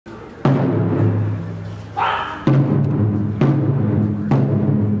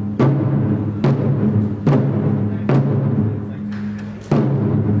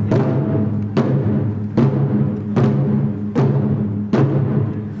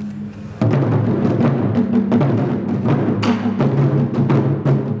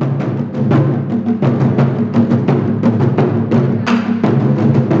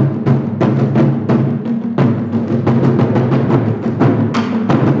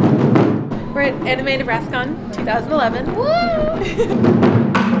We're at Anime Nebraskon 2011. Woo!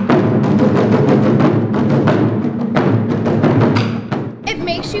 It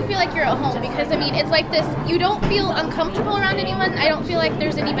makes you feel like you're at home because, I mean, it's like this, you don't feel uncomfortable around anyone. I don't feel like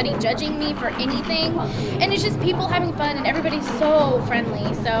there's anybody judging me for anything. And it's just people having fun and everybody's so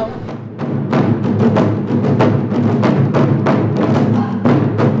friendly, so.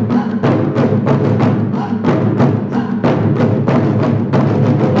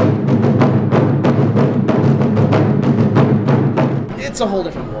 It's a whole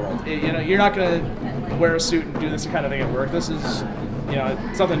different world. You know, you're not going to wear a suit and do this kind of thing at work. This is, you know,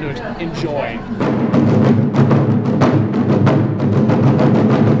 something to enjoy.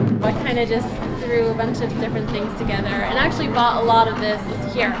 I kind of just threw a bunch of different things together and actually bought a lot of this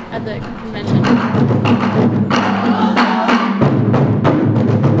here at the convention.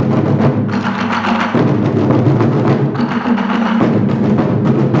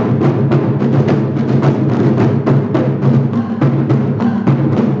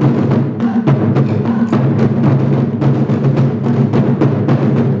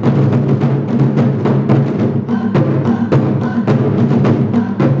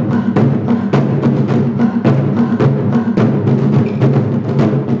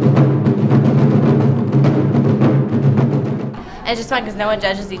 It's just fun because no one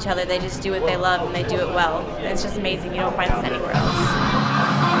judges each other. They just do what they love and they do it well. It's just amazing. You don't find this anywhere else.